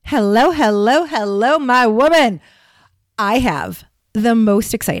Hello, hello, hello, my woman. I have the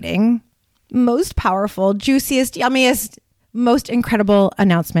most exciting, most powerful, juiciest, yummiest, most incredible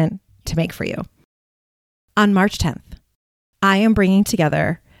announcement to make for you. On March 10th, I am bringing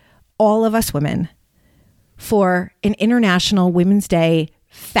together all of us women for an International Women's Day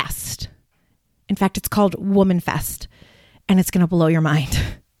Fest. In fact, it's called WOMANFEST, and it's going to blow your mind.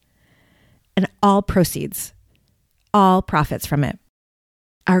 And all proceeds, all profits from it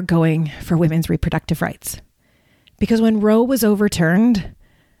are going for women's reproductive rights. Because when Roe was overturned,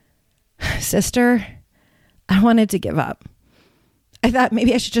 sister, I wanted to give up. I thought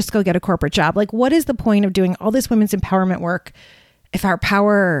maybe I should just go get a corporate job. Like, what is the point of doing all this women's empowerment work if our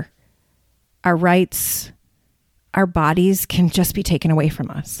power, our rights, our bodies can just be taken away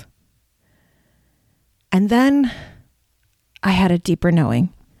from us? And then I had a deeper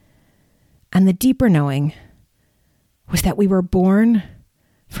knowing. And the deeper knowing was that we were born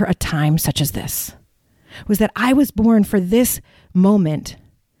for a time such as this. Was that I was born for this moment.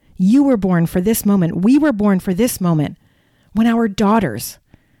 You were born for this moment. We were born for this moment when our daughters,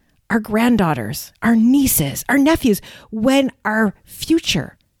 our granddaughters, our nieces, our nephews, when our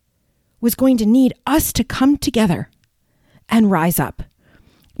future was going to need us to come together and rise up,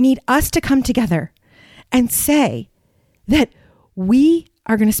 need us to come together and say that we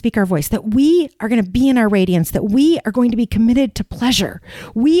are going to speak our voice, that we are going to be in our radiance, that we are going to be committed to pleasure.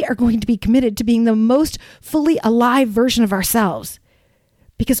 We are going to be committed to being the most fully alive version of ourselves,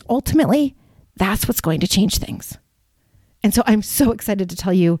 because ultimately that's what's going to change things. And so I'm so excited to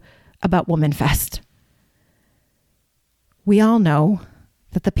tell you about WOMANFEST. We all know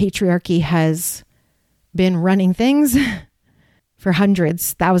that the patriarchy has been running things for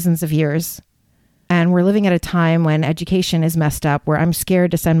hundreds, thousands of years. And we're living at a time when education is messed up, where I'm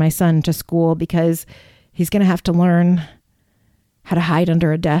scared to send my son to school because he's going to have to learn how to hide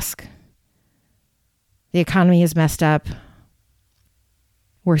under a desk. The economy is messed up.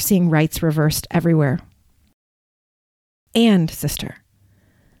 We're seeing rights reversed everywhere. And, sister,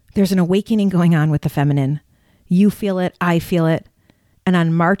 there's an awakening going on with the feminine. You feel it, I feel it. And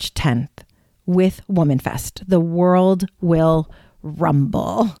on March 10th, with WOMANFEST, the world will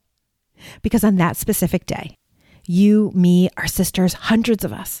rumble. Because on that specific day, you, me, our sisters, hundreds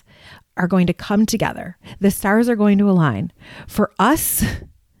of us are going to come together. The stars are going to align for us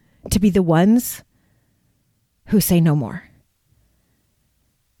to be the ones who say no more.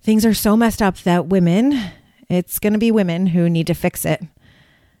 Things are so messed up that women, it's going to be women who need to fix it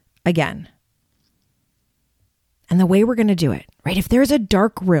again. And the way we're going to do it, right? If there's a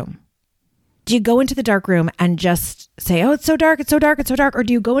dark room, do you go into the dark room and just say, oh, it's so dark, it's so dark, it's so dark? Or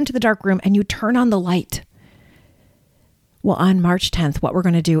do you go into the dark room and you turn on the light? Well, on March 10th, what we're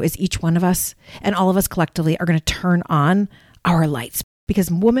going to do is each one of us and all of us collectively are going to turn on our lights, because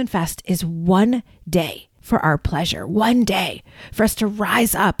WOMANFEST is one day for our pleasure, one day for us to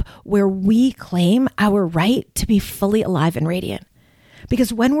rise up where we claim our right to be fully alive and radiant.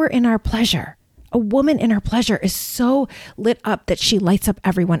 Because when we're in our pleasure, a woman in her pleasure is so lit up that she lights up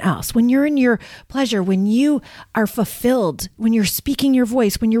everyone else. When you're in your pleasure, when you are fulfilled, when you're speaking your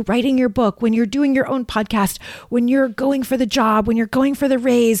voice, when you're writing your book, when you're doing your own podcast, when you're going for the job, when you're going for the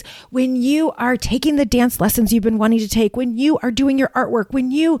raise, when you are taking the dance lessons you've been wanting to take, when you are doing your artwork,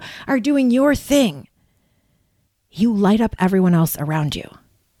 when you are doing your thing, you light up everyone else around you.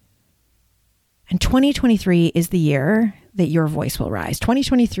 And 2023 is the year that your voice will rise.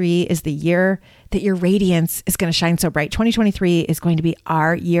 2023 is the year that your radiance is going to shine so bright. 2023 is going to be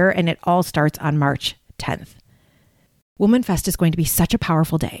our year, and it all starts on March 10th. WOMANFEST is going to be such a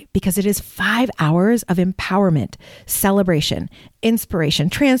powerful day because it is 5 hours of empowerment, celebration, inspiration,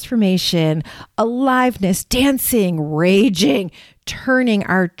 transformation, aliveness, dancing, raging, turning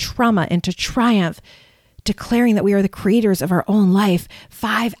our trauma into triumph, declaring that we are the creators of our own life.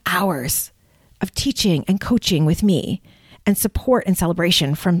 5 hours of teaching and coaching with me, and support and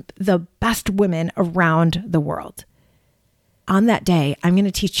celebration from the best women around the world. On that day, I'm going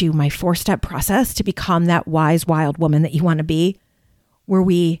to teach you my 4-step process to become that wise, wild woman that you want to be, where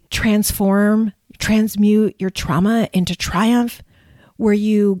we transform, transmute your trauma into triumph, where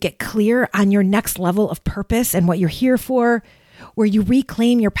you get clear on your next level of purpose and what you're here for, where you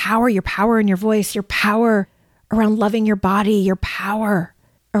reclaim your power in your voice, your power around loving your body, your power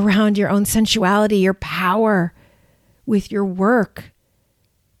around your own sensuality, your power with your work,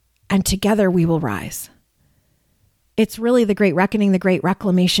 and together we will rise. It's really the great reckoning, the great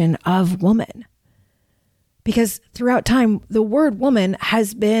reclamation of woman. Because throughout time, the word woman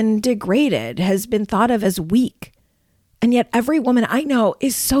has been degraded, has been thought of as weak, And yet every woman I know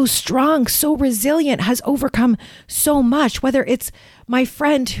is so strong, so resilient, has overcome so much, whether it's my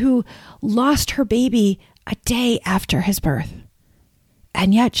friend who lost her baby a day after his birth.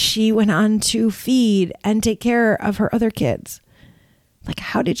 And yet she went on to feed and take care of her other kids. Like,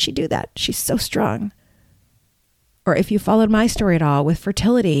 how did she do that? She's so strong. Or if you followed my story at all with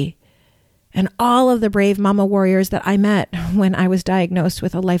fertility and all of the brave mama warriors that I met when I was diagnosed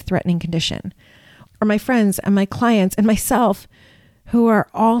with a life-threatening condition, or my friends and my clients and myself who are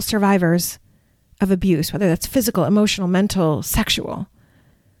all survivors of abuse, whether that's physical, emotional, mental, sexual.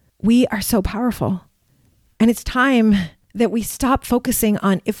 We are so powerful. And it's time that we stop focusing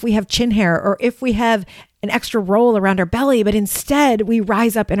on if we have chin hair or if we have an extra roll around our belly, but instead we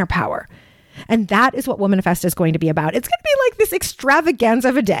rise up in our power. And that is what WOMANFEST is going to be about. It's going to be like this extravaganza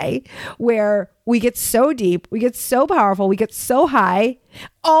of a day where we get so deep, we get so powerful, we get so high.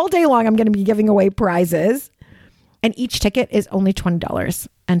 All day long, I'm going to be giving away prizes. And each ticket is only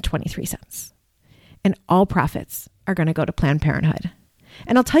 $20.23. And all profits are going to go to Planned Parenthood.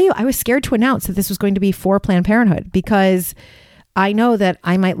 And I'll tell you, I was scared to announce that this was going to be for Planned Parenthood because I know that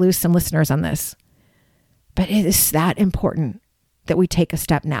I might lose some listeners on this. But it is that important that we take a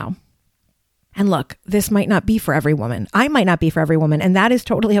step now. And look, this might not be for every woman. I might not be for every woman. And that is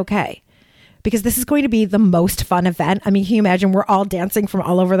totally okay. Because this is going to be the most fun event. I mean, can you imagine we're all dancing from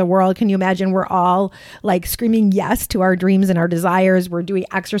all over the world? Can you imagine we're all like screaming yes to our dreams and our desires? We're doing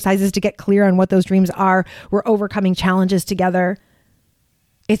exercises to get clear on what those dreams are. We're overcoming challenges together.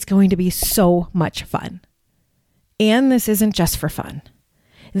 It's going to be so much fun. And this isn't just for fun.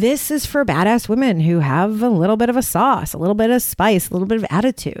 This is for badass women who have a little bit of a sauce, a little bit of spice, a little bit of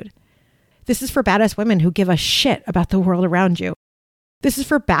attitude. This is for badass women who give a shit about the world around you. This is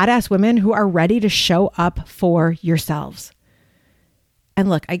for badass women who are ready to show up for yourselves. And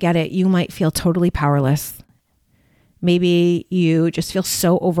look, I get it. You might feel totally powerless. Maybe you just feel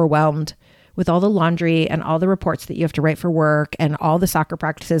so overwhelmed with all the laundry and all the reports that you have to write for work and all the soccer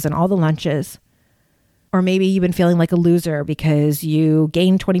practices and all the lunches. Or maybe you've been feeling like a loser because you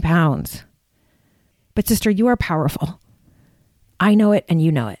gained 20 pounds. But sister, you are powerful. I know it and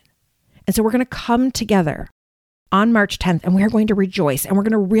you know it. And so we're going to come together on March 10th and we're going to rejoice and we're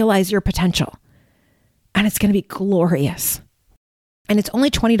going to realize your potential. And it's going to be glorious. And it's only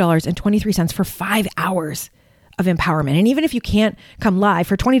 $20.23 for 5 hours of empowerment. And even if you can't come live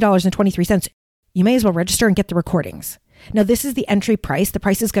for $20.23, you may as well register and get the recordings. Now, this is the entry price. The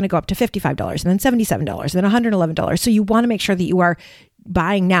price is going to go up to $55 and then $77 and then $111. So you want to make sure that you are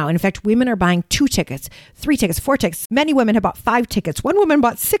buying now. And in fact, women are buying 2 tickets, 3 tickets, 4 tickets. Many women have bought 5 tickets. One woman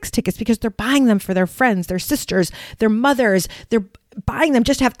bought 6 tickets because they're buying them for their friends, their sisters, their mothers. They're buying them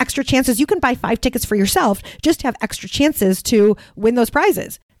just to have extra chances. You can buy 5 tickets for yourself just to have extra chances to win those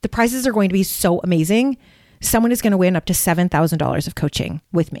prizes. The prizes are going to be so amazing. Someone is going to win up to $7,000 of coaching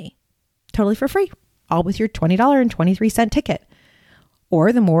with me, totally for free, all with your $20.23 ticket.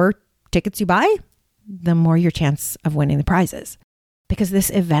 Or the more tickets you buy, the more your chance of winning the prizes. Because this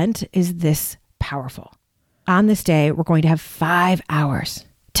event is this powerful. On this day, we're going to have 5 hours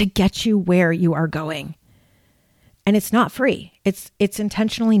to get you where you are going. And it's not free. It's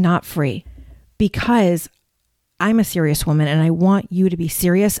intentionally not free because I'm a serious woman and I want you to be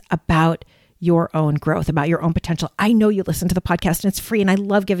serious about your own growth, about your own potential. I know you listen to the podcast and it's free and I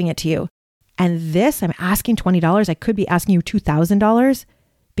love giving it to you. And this, I'm asking $20. I could be asking you $2,000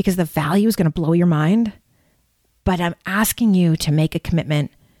 because the value is going to blow your mind. But I'm asking you to make a commitment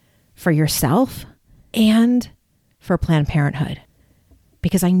for yourself and for Planned Parenthood.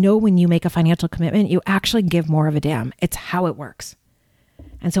 Because I know when you make a financial commitment, you actually give more of a damn. It's how it works.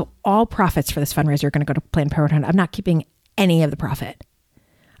 And so all profits for this fundraiser are going to go to Planned Parenthood. I'm not keeping any of the profit.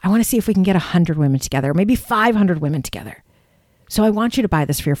 I want to see if we can get 100 women together, maybe 500 women together. So I want you to buy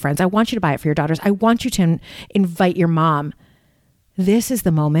this for your friends. I want you to buy it for your daughters. I want you to invite your mom. This is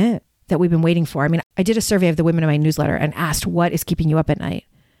the moment that we've been waiting for. I mean, I did a survey of the women in my newsletter and asked, what is keeping you up at night?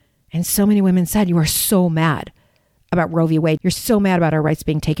 And so many women said, you are so mad about Roe v. Wade. You're so mad about our rights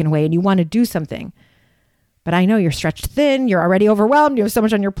being taken away and you want to do something. But I know you're stretched thin. You're already overwhelmed. You have so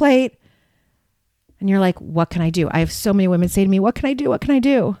much on your plate. And you're like, what can I do? I have so many women say to me, what can I do? What can I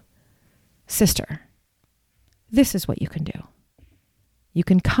do? Sister, this is what you can do. You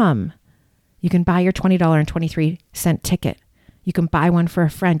can come. You can buy your $20.23 ticket. You can buy one for a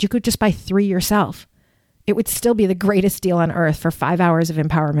friend. You could just buy 3 yourself. It would still be the greatest deal on earth for 5 hours of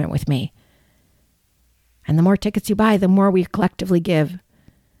empowerment with me. And the more tickets you buy, the more we collectively give.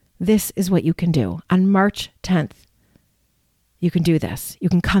 This is what you can do. On March 10th, you can do this. You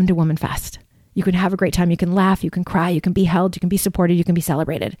can come to WOMANFEST. You can have a great time. You can laugh. You can cry. You can be held. You can be supported. You can be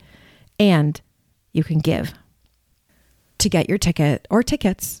celebrated. And you can give. To get your ticket or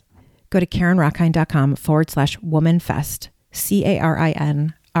tickets, go to KarenRockhind.com/WOMANFEST,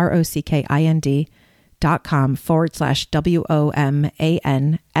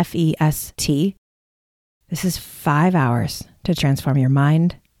 KarenRockhind.com/WOMANFEST. This is 5 hours to transform your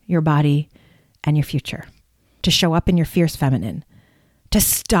mind, your body, and your future. To show up in your fierce feminine. To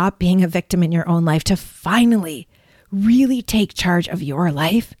stop being a victim in your own life. To finally really take charge of your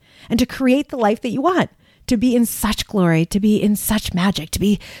life and to create the life that you want. To be in such glory, to be in such magic, to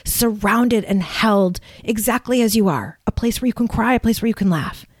be surrounded and held exactly as you are. A place where you can cry, a place where you can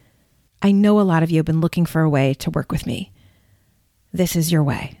laugh. I know a lot of you have been looking for a way to work with me. This is your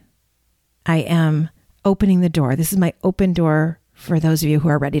way. I am opening the door. This is my open door for those of you who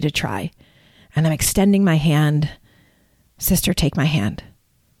are ready to try. And I'm extending my hand. Sister, take my hand.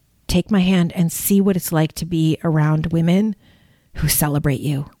 Take my hand and see what it's like to be around women who celebrate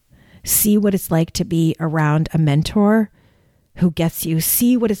you. See what it's like to be around a mentor who gets you.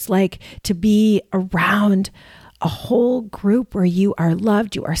 See what it's like to be around a whole group where you are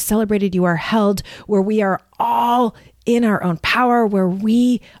loved, you are celebrated, you are held, where we are all in our own power, where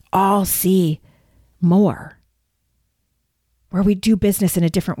we all see more, where we do business in a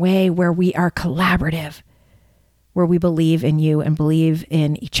different way, where we are collaborative, where we believe in you and believe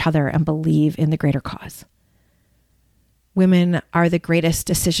in each other and believe in the greater cause. Women are the greatest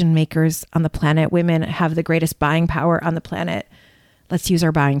decision makers on the planet. Women have the greatest buying power on the planet. Let's use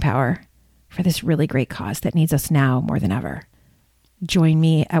our buying power for this really great cause that needs us now more than ever. Join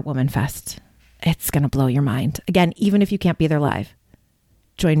me at WOMANFEST. It's going to blow your mind. Again, even if you can't be there live,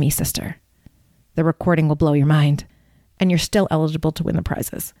 join me, sister. The recording will blow your mind, and you're still eligible to win the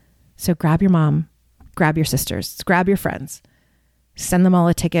prizes. So grab your mom, grab your sisters, grab your friends, send them all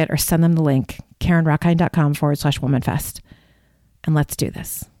a ticket or send them the link, KarenRockhind.com/WOMANFEST. And let's do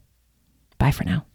this. Bye for now.